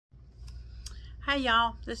Hey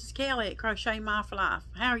y'all, this is Kelly at Crochet My for Life.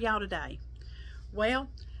 How are y'all today? Well,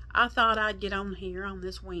 I thought I'd get on here on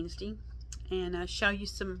this Wednesday and show you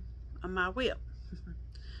some of my whip.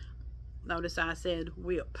 Notice I said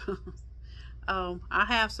whip. I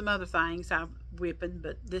have some other things I'm whipping,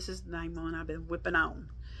 but this is the main one I've been whipping on.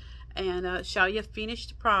 And show you a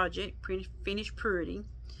finished project, finished pretty,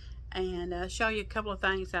 and show you a couple of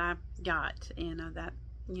things that I've got and that,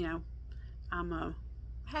 you know, I'm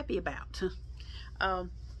happy about.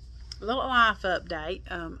 Little life update.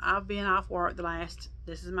 I've been off work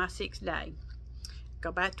this is my 6th day.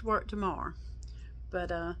 Go back to work tomorrow.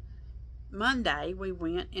 But Monday we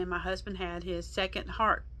went and my husband had his second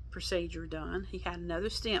heart procedure done. He had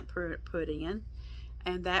another stent put in,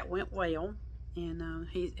 and that went well. And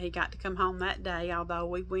he got to come home that day, although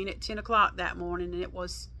we went at 10 o'clock that morning and it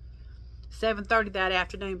was 7:30 that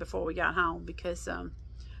afternoon before we got home, because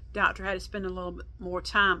doctor had to spend a little bit more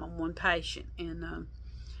time on one patient, and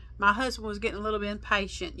my husband was getting a little bit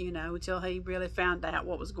impatient, you know, until he really found out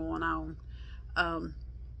what was going on.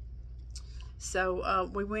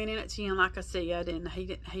 So we went in at 10, like I said, and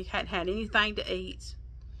he hadn't had anything to eat,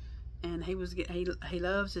 and he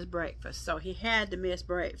loves his breakfast, so he had to miss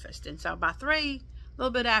breakfast. And so by 3, a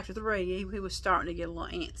little bit after 3, he was starting to get a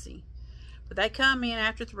little antsy. But they come in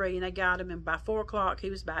after 3 and they got him, and by 4 o'clock he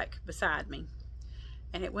was back beside me.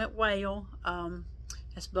 And it went well.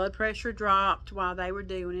 His blood pressure dropped while they were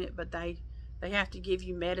doing it, but they have to give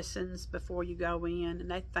you medicines before you go in,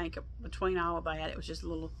 and they think between all of that it was just a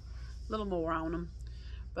little more on him.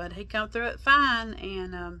 But he come through it fine,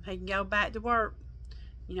 and he can go back to work,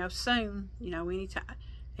 you know, soon. You know, anytime.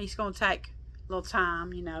 He's going to take a little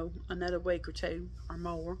time, you know, another week or 2 or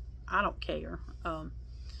more. I don't care.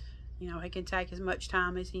 You know, he can take as much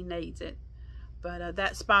time as he needs it. But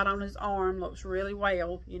that spot on his arm looks really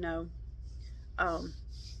well, you know.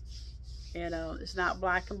 It's not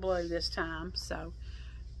black and blue this time, so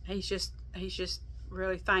he's just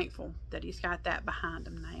really thankful that he's got that behind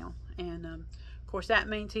him now. And of course that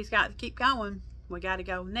means he's got to keep going. We got to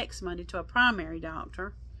go next Monday to a primary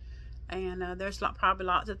doctor, and there's probably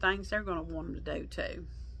lots of things they're going to want him to do too.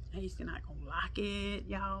 He's not going to like it,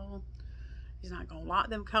 y'all. He's not going to like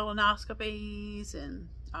them colonoscopies and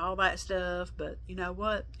all that stuff, but you know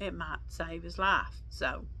what, it might save his life.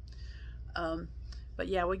 So but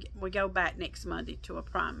yeah, we go back next Monday to a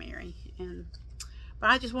primary. But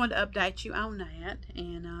I just wanted to update you on that.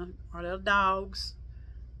 And our little dogs,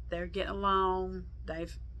 they're getting along.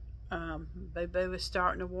 Boo Boo is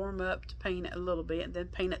starting to warm up to Peanut a little bit, and then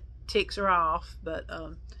Peanut ticks her off. But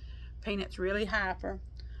Peanut's really hyper,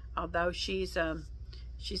 although she's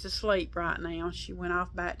asleep right now. She went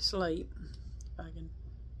off back to sleep.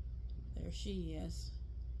 There she is.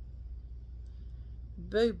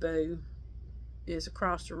 Boo Boo is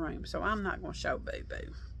across the room, so I'm not going to show Boo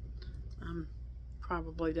Boo. I'm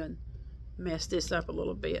probably done messed this up a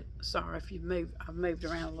little bit. Sorry if I've moved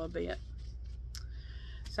around a little bit.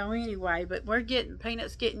 So anyway, but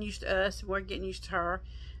Peanut's getting used to us, we're getting used to her,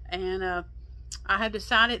 and I have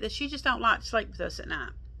decided that she just don't like to sleep with us at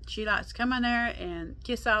night. She likes to come in there and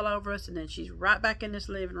kiss all over us, and then she's right back in this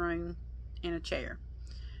living room in a chair.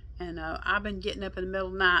 And I've been getting up in the middle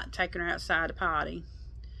of the night, taking her outside to potty.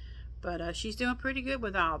 But she's doing pretty good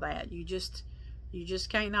with all that. You just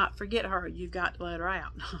cannot forget her. You've got to let her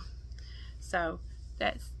out. So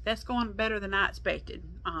that's going better than I expected,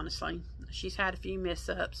 honestly. She's had a few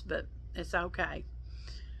mess-ups, but it's okay.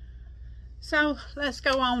 So let's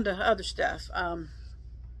go on to other stuff.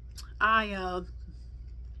 I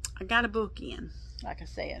got a book in, like I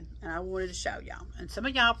said, and I wanted to show y'all. And some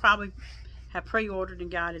of y'all probably have pre-ordered and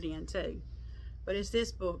got it in too. But it's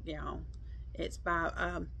this book, y'all. It's by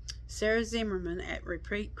Sarah Zimmerman at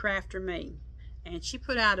Repeat Crafter Me. And she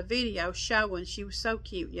put out a video showing, she was so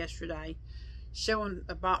cute yesterday, showing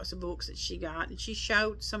a box of books that she got. And she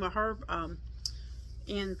showed some of her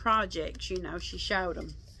in projects, you know, she showed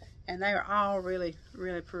them. And they are all really,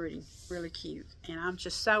 really pretty, really cute. And I'm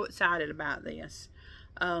just so excited about this.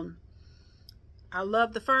 I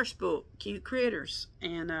love the first book, Cute Critters,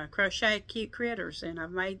 and Crochet Cute Critters, and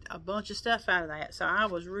I've made a bunch of stuff out of that, so I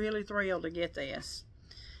was really thrilled to get this.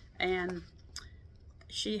 And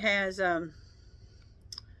she has them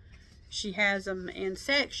in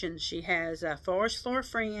sections. She has Forest Floor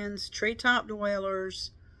Friends, Treetop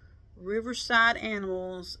Dwellers, Riverside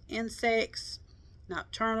Animals, Insects,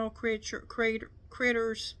 Nocturnal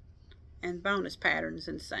Critters, and bonus patterns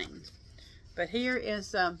and scenes. But here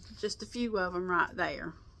is just a few of them right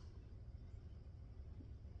there.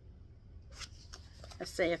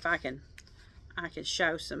 Let's see if I can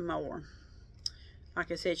show some more.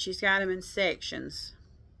 Like I said, she's got them in sections.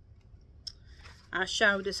 I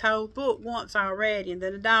showed this whole book once already, and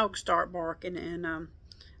then the dogs start barking, and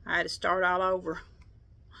I had to start all over.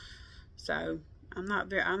 So I'm not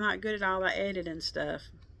good at all that editing stuff.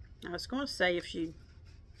 I was going to say if she'd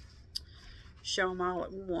show them all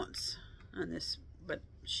at once on this, but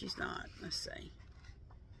she's not. Let's see.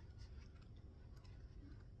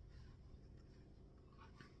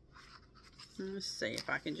 Let's see if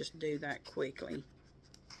I can just do that quickly.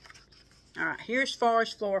 Alright, here's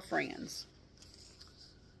Forest Floor Friends.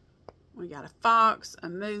 We got a fox, a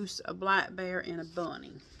moose, a black bear, and a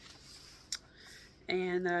bunny.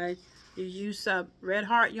 And you use red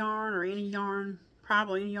heart yarn or any yarn,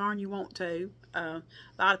 probably any yarn you want to. A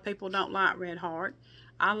lot of people don't like red heart.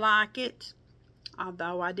 I like it,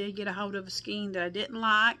 although I did get a hold of a skein that I didn't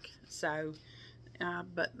like. So,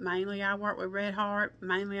 but mainly I work with red heart.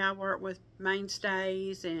 Mainly I work with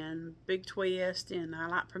mainstays and big twist, and I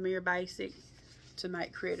like Premier Basic to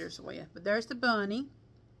make critters with. But there's the bunny.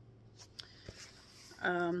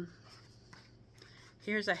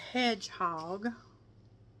 Here's a hedgehog.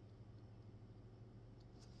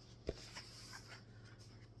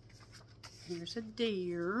 Here's a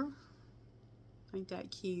deer. Ain't that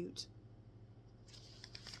cute?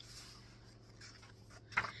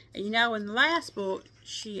 And you know, in the last book,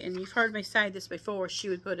 and you've heard me say this before, she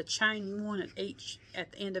would put a chain one at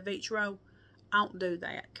the end of each row. I don't do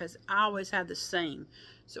that because I always have the seam.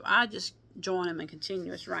 So I just join them in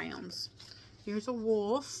continuous rounds. Here's a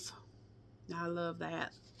wolf. I love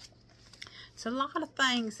that. It's a lot of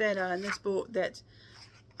things that in this book that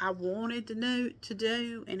I wanted to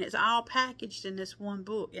do, and it's all packaged in this one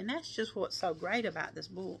book, and that's just what's so great about this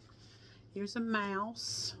book. Here's a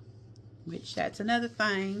mouse, which that's another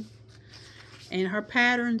thing, and her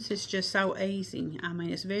patterns is just so easy. I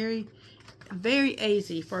mean, it's very, very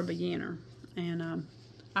easy for a beginner, and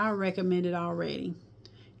I recommend it already.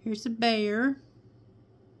 Here's a bear.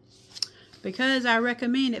 Because I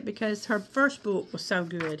recommend it because her first book was so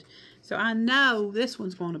good. So I know this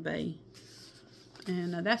one's going to be.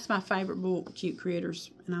 And that's my favorite book, Cute Critters.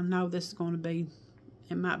 And I know this is going to be,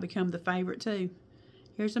 it might become the favorite too.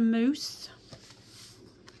 Here's a moose.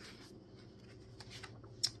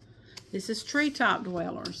 This is Treetop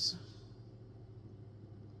Dwellers.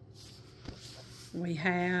 We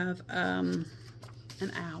have an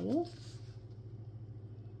owl.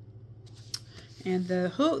 And the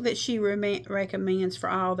hook that she recommends for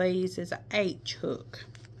all these is an H hook.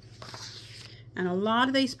 And a lot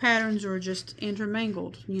of these patterns are just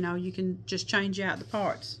intermingled. You know, you can just change out the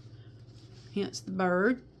parts. Hence the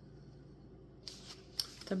bird.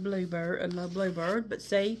 The bluebird, a little bluebird. But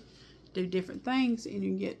see, do different things and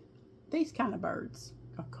you get these kind of birds.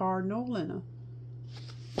 A cardinal and a,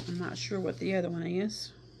 I'm not sure what the other one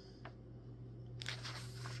is.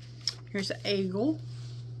 Here's an eagle.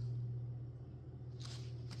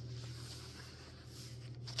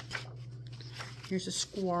 Here's a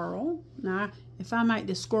squirrel. Now, if I make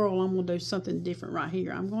this squirrel, I'm going to do something different right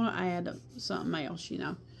here. I'm going to add something else, you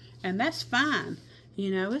know. And that's fine.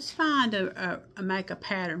 You know, it's fine to make a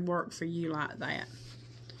pattern work for you like that.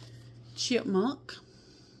 Chipmunk.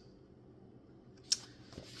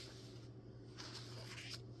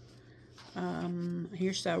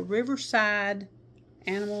 Here's the Riverside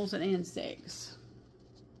Animals and Insects.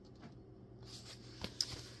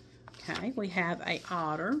 Okay, we have a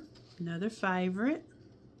otter. Another favorite.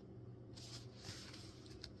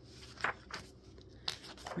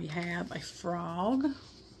 We have a frog.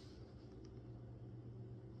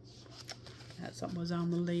 That's what was on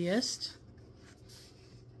the list.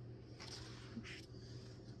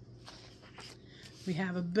 We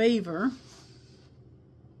have a beaver.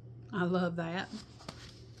 I love that.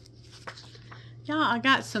 Y'all, I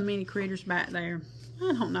got so many critters back there.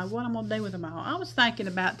 I don't know what I'm going to do with them all. I was thinking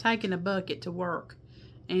about taking a bucket to work.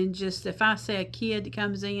 And just, if I see a kid that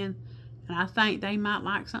comes in, and I think they might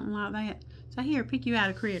like something like that, say, here, pick you out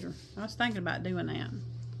a critter. I was thinking about doing that.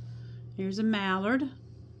 Here's a mallard.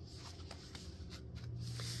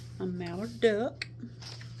 A mallard duck.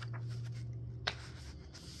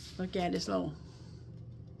 Look at his little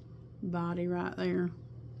body right there.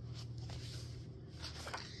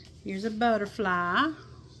 Here's a butterfly.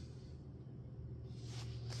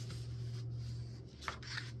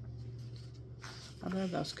 I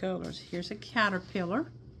love those colors. Here's a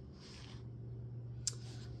caterpillar.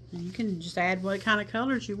 And you can just add what kind of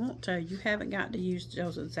colors you want to. You haven't got to use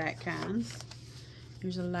those exact kinds.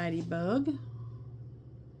 Here's a ladybug.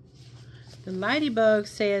 The ladybug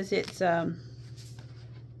says it's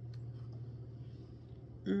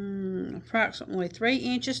approximately 3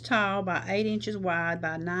 inches tall by 8 inches wide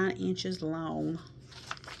by 9 inches long.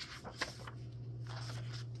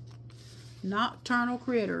 Nocturnal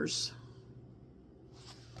Critters.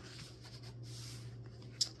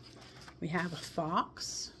 We have a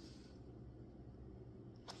fox.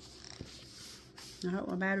 I hope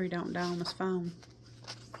my battery don't die on this phone.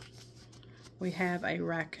 We have a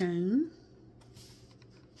raccoon.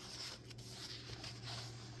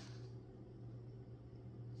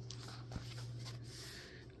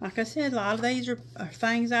 Like I said, a lot of these are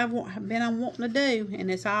things I've been wanting to do, and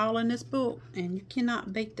it's all in this book, and you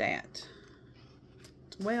cannot beat that.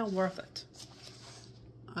 It's well worth it.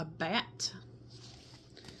 A bat.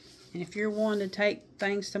 And if you're wanting to take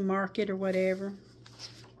things to market or whatever,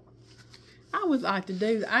 I would like to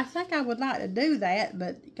do that. I think I would like to do that,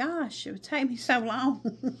 but gosh, it would take me so long.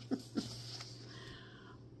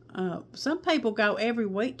 Some people go every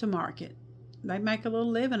week to market. They make a little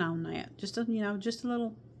living on that. Just a, just a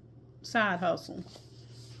little side hustle.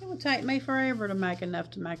 It would take me forever to make enough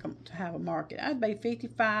to have a market. I'd be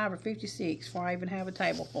 55 or 56 before I even have a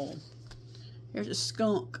table full. Here's a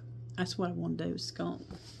skunk. That's what I want to do, skunk.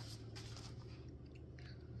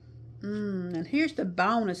 And here's the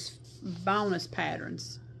bonus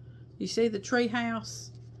patterns. You see the tree house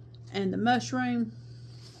and the mushroom?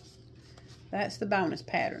 That's the bonus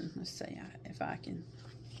pattern. Let's see if I can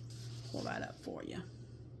pull that up for you.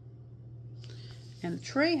 And the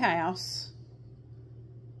tree house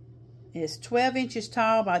is 12 inches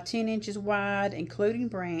tall by 10 inches wide, including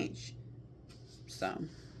branch. So,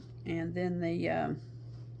 and then the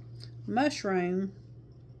mushroom,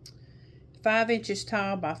 5 inches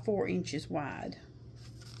tall by 4 inches wide.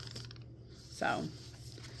 So,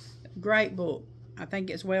 great book. I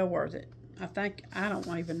think it's well worth it. I don't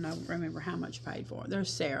even remember how much I paid for it.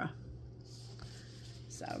 There's Sarah.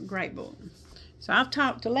 So, great book. So, I've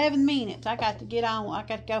talked 11 minutes. I got to get on. I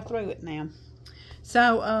got to go through it now.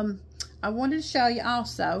 So, I wanted to show you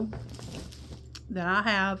also that I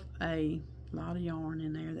have a lot of yarn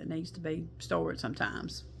in there that needs to be stored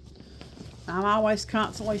sometimes. I'm always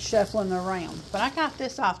constantly shuffling around. But I got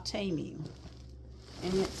this off Temu.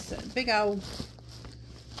 And it's a big old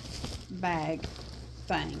bag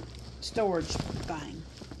thing. Storage thing.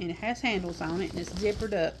 And it has handles on it. And it's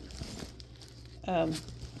zippered up. And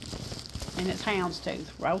it's houndstooth.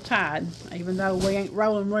 Roll tide. Even though we ain't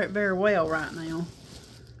rolling very well right now.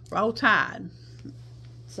 Roll tide.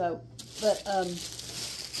 So, but,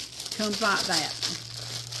 comes like that.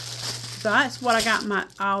 So that's what I got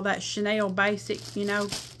all that Chanel basic,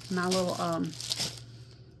 my little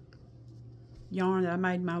yarn that I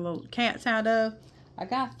made my little cats out of. I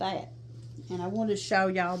got that. And I wanted to show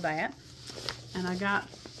y'all that. And I got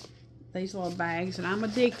these little bags. And I'm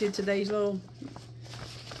addicted to these little,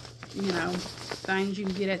 things you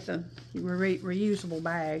can get at the reusable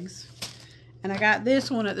bags. And I got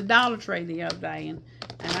this one at the Dollar Tree the other day. And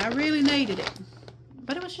I really needed it.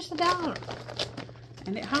 But it was just $1.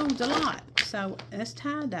 And it holds a lot. So, it's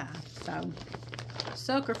tie-dye. So,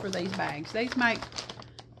 sucker for these bags. These make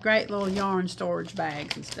great little yarn storage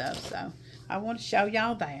bags and stuff. So, I want to show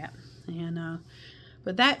y'all that. And,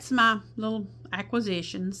 but that's my little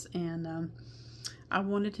acquisitions. And, I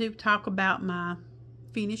wanted to talk about my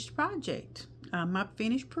finished project. My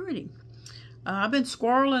finished pretty. I've been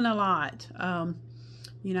squirreling a lot. I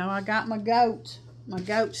got my goat. My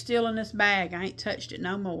goat's still in this bag. I ain't touched it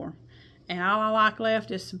no more. And all I like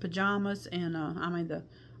left is some pajamas and, the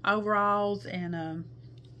overalls and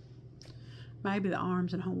maybe the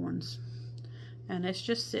arms and horns. And it's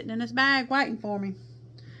just sitting in this bag waiting for me.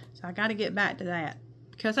 So I got to get back to that.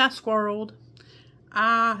 Because I squirreled,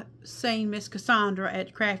 I seen Miss Cassandra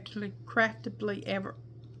at Craftably Ever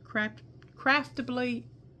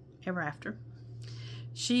After.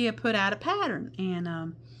 She had put out a pattern.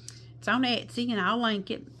 And it's on Etsy, and I'll link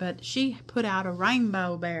it, but she put out a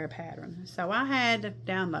rainbow bear pattern. So I had to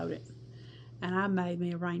download it, and I made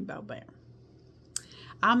me a rainbow bear.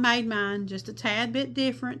 I made mine just a tad bit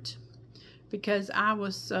different because I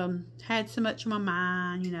was had so much on my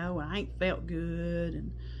mind, I ain't felt good,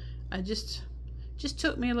 and I just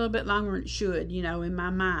took me a little bit longer than it should, in my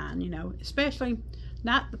mind, especially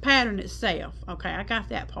not the pattern itself. Okay, I got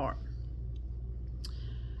that part.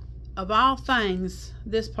 Of all things,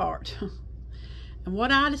 this part. And what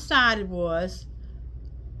I decided was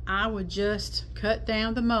I would just cut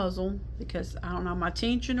down the muzzle because I don't know, my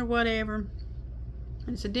tension or whatever.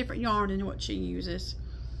 And it's a different yarn than what she uses.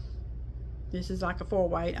 This is like a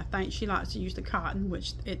 4-weight. I think she likes to use the cotton,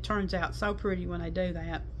 which it turns out so pretty when they do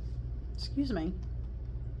that. Excuse me.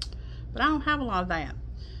 But I don't have a lot of that.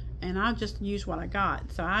 And I just use what I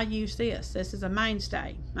got. So I use this. This is a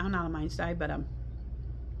mainstay. I'm not a mainstay, but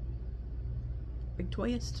Big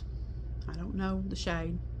Twist. I don't know the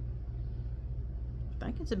shade.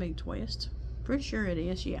 think it's a big twist. Pretty sure it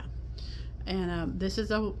is, yeah. And this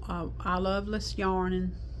is a I Loveless yarn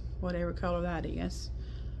in whatever color that is.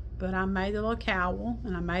 But I made the little cowl,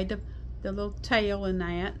 and I made the little tail in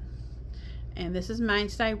that. And this is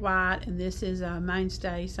Mainstay white, and this is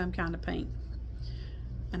Mainstay some kind of pink.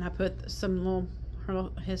 And I put some her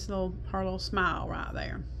little smile right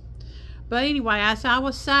there. But anyway, as I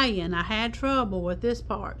was saying, I had trouble with this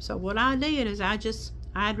part. So what I did is I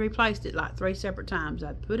had replaced it like 3 separate times.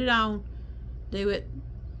 I'd put it on, do it,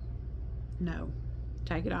 no,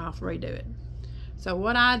 take it off, redo it. So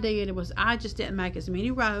what I did was I just didn't make as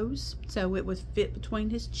many rows so it would fit between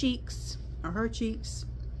his cheeks or her cheeks,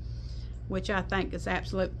 which I think is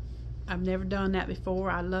absolute. I've never done that before.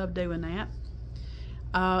 I love doing that.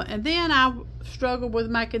 And then I struggled with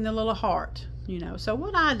making the little heart, you know. So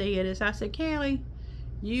what I did is I said, Kelly,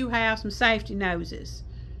 you have some safety noses.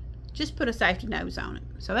 Just put a safety nose on it.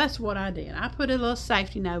 So that's what I did. I put a little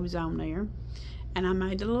safety nose on there, and I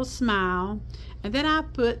made a little smile, and then I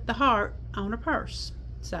put the heart on a purse.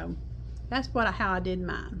 So that's how I did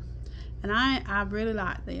mine. And I really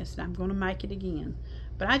like this, and I'm going to make it again.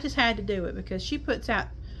 But I just had to do it because she puts out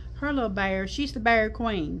her little bear. She's the bear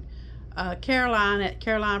queen. Caroline at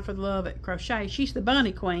Caroline for the Love at Crochet, she's the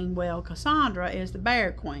bunny queen. Well, Cassandra is the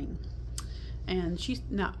bear queen, and she's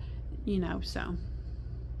not, you know. So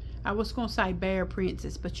I was gonna say bear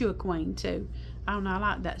princess, but you're a queen too. I don't know, I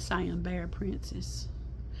like that saying, bear princess.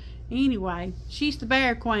 Anyway, she's the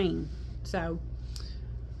bear queen, so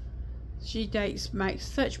she makes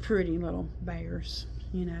such pretty little bears,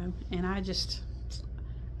 you know, and I just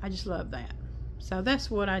love that. So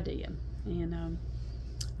that's what I did, and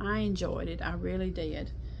I enjoyed it. I really did.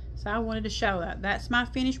 So I wanted to show that. That's my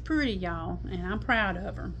finished pretty, y'all, and I'm proud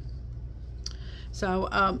of her. So,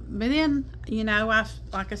 but then, you know,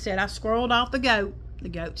 like I said, I squirreled off the goat. The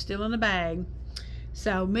goat's still in the bag.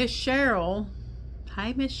 So Miss Cheryl,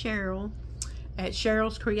 hey Miss Cheryl, at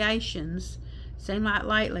Cheryl's Creations, seemed like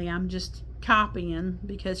lately I'm just copying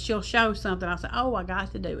because she'll show something. I'll say, oh, I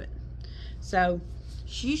got to do it. So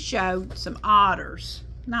she showed some otters,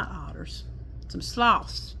 not otters, some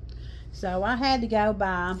sloths. So I had to go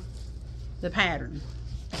buy the pattern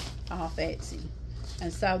off Etsy.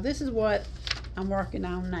 And so this is what I'm working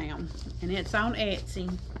on now. And it's on Etsy.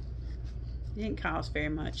 It didn't cost very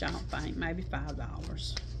much, I don't think. Maybe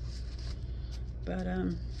 $5. But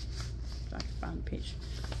if I can find a picture.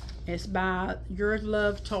 It's by Your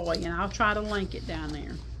Love Toy, and I'll try to link it down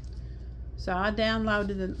there. So I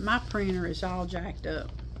downloaded my printer is all jacked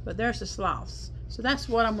up. But there's the sloths. So that's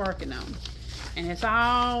what I'm working on. And it's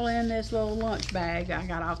all in this little lunch bag I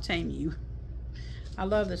got off Temu. I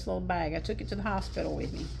love this little bag. I took it to the hospital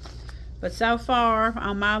with me. But so far,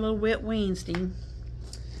 on my little Wip Wednesday,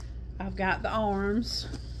 I've got the arms.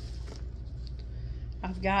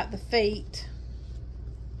 I've got the feet.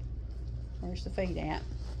 Where's the feet at?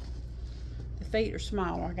 The feet are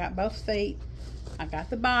smaller. I got both feet. I got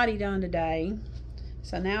the body done today.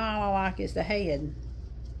 So now all I like is the head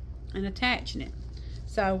and attaching it.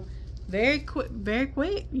 So very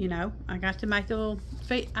quick, you know. I got to make the little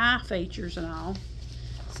eye features and all.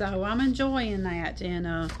 So I'm enjoying that. And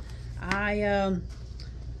I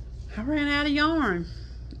ran out of yarn,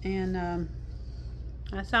 and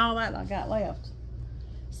that's all that I got left.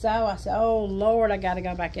 So I said, oh Lord, I got to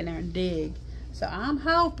go back in there and dig. So I'm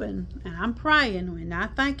hoping and I'm praying, and I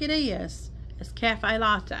think it is, it's cafe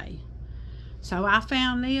latte. So I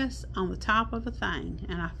found this on the top of a thing,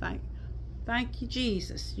 and I think, thank you,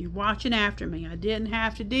 Jesus. You're watching after me. I didn't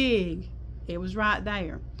have to dig. It was right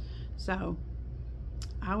there. So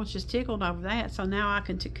I was just tickled over that. So now I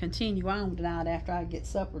can continue on tonight after I get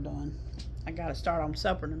supper done. I got to start on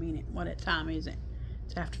supper in a minute. What time is it?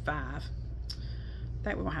 It's after 5. I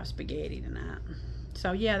think we're going to have spaghetti tonight.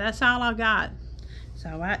 So yeah, that's all I got.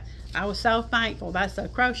 So I was so thankful. That's a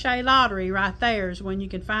crochet lottery right there, is when you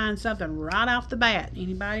can find something right off the bat.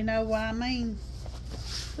 Anybody know what I mean?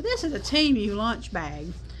 But this is a Temu lunch bag,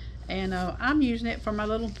 and I'm using it for my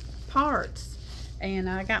little parts. And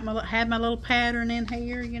I got had my little pattern in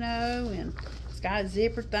here, you know, and it's got a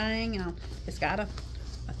zipper thing, and it's got a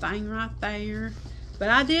thing right there. But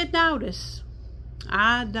I did notice,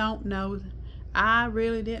 I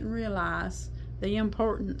really didn't realize the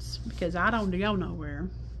importance, because I don't go nowhere,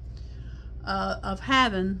 of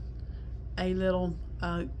having a little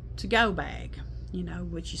to-go bag, you know,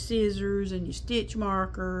 with your scissors and your stitch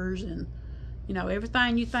markers and, you know,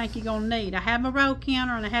 everything you think you're gonna need. I had my row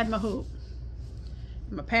counter, and I had my hook,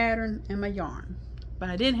 my pattern, and my yarn, but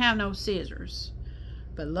I didn't have no scissors.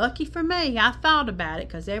 But lucky for me, I thought about it,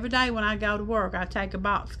 because every day when I go to work, I take a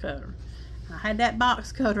box cutter. I had that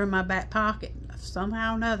box cutter in my back pocket.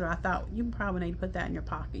 somehow or another, I thought, you probably need to put that in your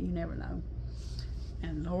pocket. You never know.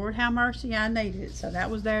 And Lord have mercy, I needed it. So that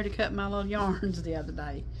was there to cut my little yarns the other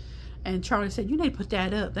day. And Charlie said, you need to put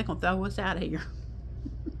that up. They're going to throw us out of here.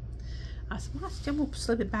 I said, well, I still will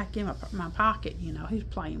slip it back in my pocket. You know, he's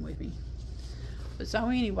playing with me. But so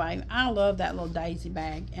anyway, I love that little daisy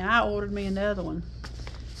bag. And I ordered me another one.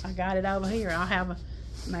 I got it over here.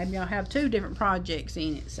 Maybe I'll have 2 different projects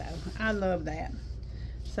in it. So I love that.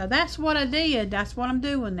 So that's what I did. That's what I'm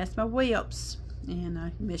doing. That's my whips.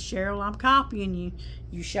 And Miss Cheryl, I'm copying you.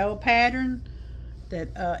 You show a pattern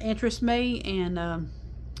that interests me, and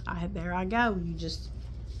there I go. You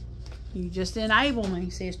just enable me,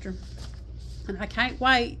 sister. And I can't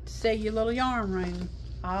wait to see your little yarn room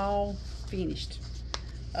all finished.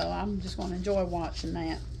 I'm just going to enjoy watching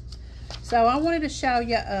that. So I wanted to show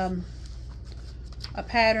you a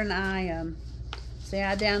pattern I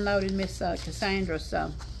downloaded Miss Cassandra's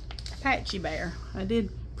Patchy Bear. I did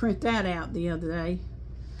print that out the other day.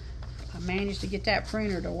 I managed to get that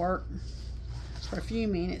printer to work for a few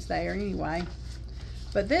minutes there anyway.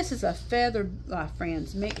 But this is a Feathered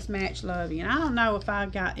Friends Mix Match Lovey. And I don't know if I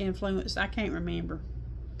got influenced. I can't remember.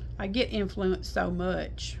 I get influenced so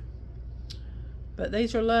much. But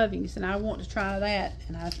these are Lovings, and I want to try that.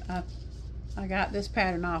 And I got this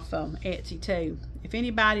pattern off Etsy too. If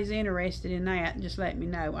anybody's interested in that, just let me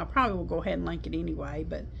know. I probably will go ahead and link it anyway,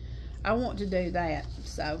 but I want to do that.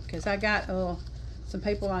 So, because I got some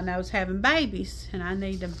people I know is having babies, and I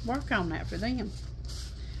need to work on that for them.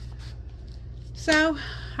 So,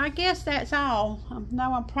 I guess that's all. I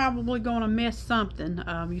know I'm probably going to miss something.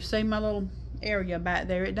 You see my little area back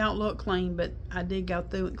there. It don't look clean, but I did go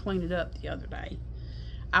through and clean it up the other day.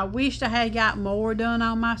 I wished I had got more done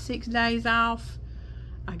on my 6 days off.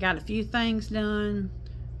 I got a few things done,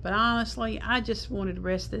 but honestly, I just wanted to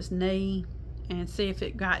rest this knee and see if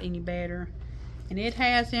it got any better. And it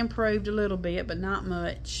has improved a little bit, but not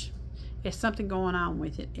much. It's something going on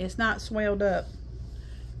with it. It's not swelled up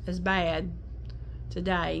as bad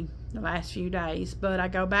today, the last few days, but I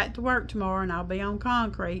go back to work tomorrow and I'll be on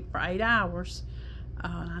concrete for 8 hours.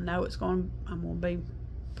 I know I'm gonna be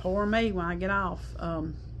poor me when I get off.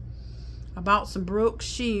 I bought some Brooks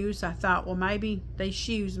shoes. I thought, well, maybe these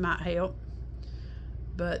shoes might help,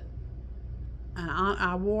 but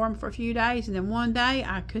I wore them for a few days, and then one day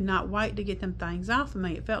I could not wait to get them things off of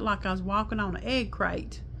me. It felt like I was walking on an egg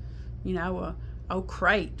crate, you know, a old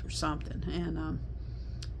crate or something. And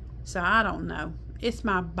so I don't know. It's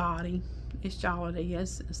my body. It's all it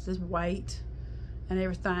is. It's this weight and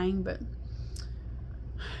everything. But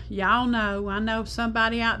y'all know, I know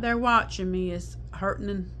somebody out there watching me is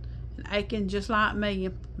hurting and aching just like me,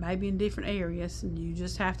 maybe in different areas, and you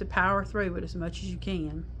just have to power through it as much as you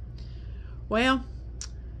can. Well,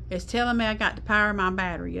 it's telling me I got to power my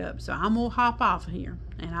battery up, so I'm gonna hop off of here,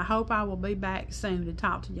 and I hope I will be back soon to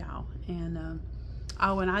talk to y'all. And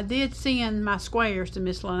oh, and I did send my squares to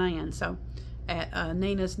Miss Lynanne, so at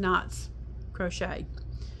Nina's Knots Crochet.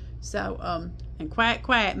 So and quack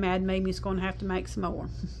quack, Mad Mimi's gonna have to make some more.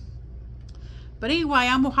 But anyway,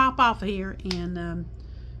 I'm gonna hop off of here and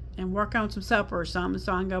work on some supper or something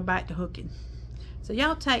so I can go back to hooking. So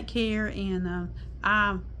y'all take care, and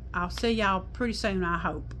I'll see y'all pretty soon, I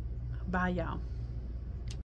hope. Bye, y'all.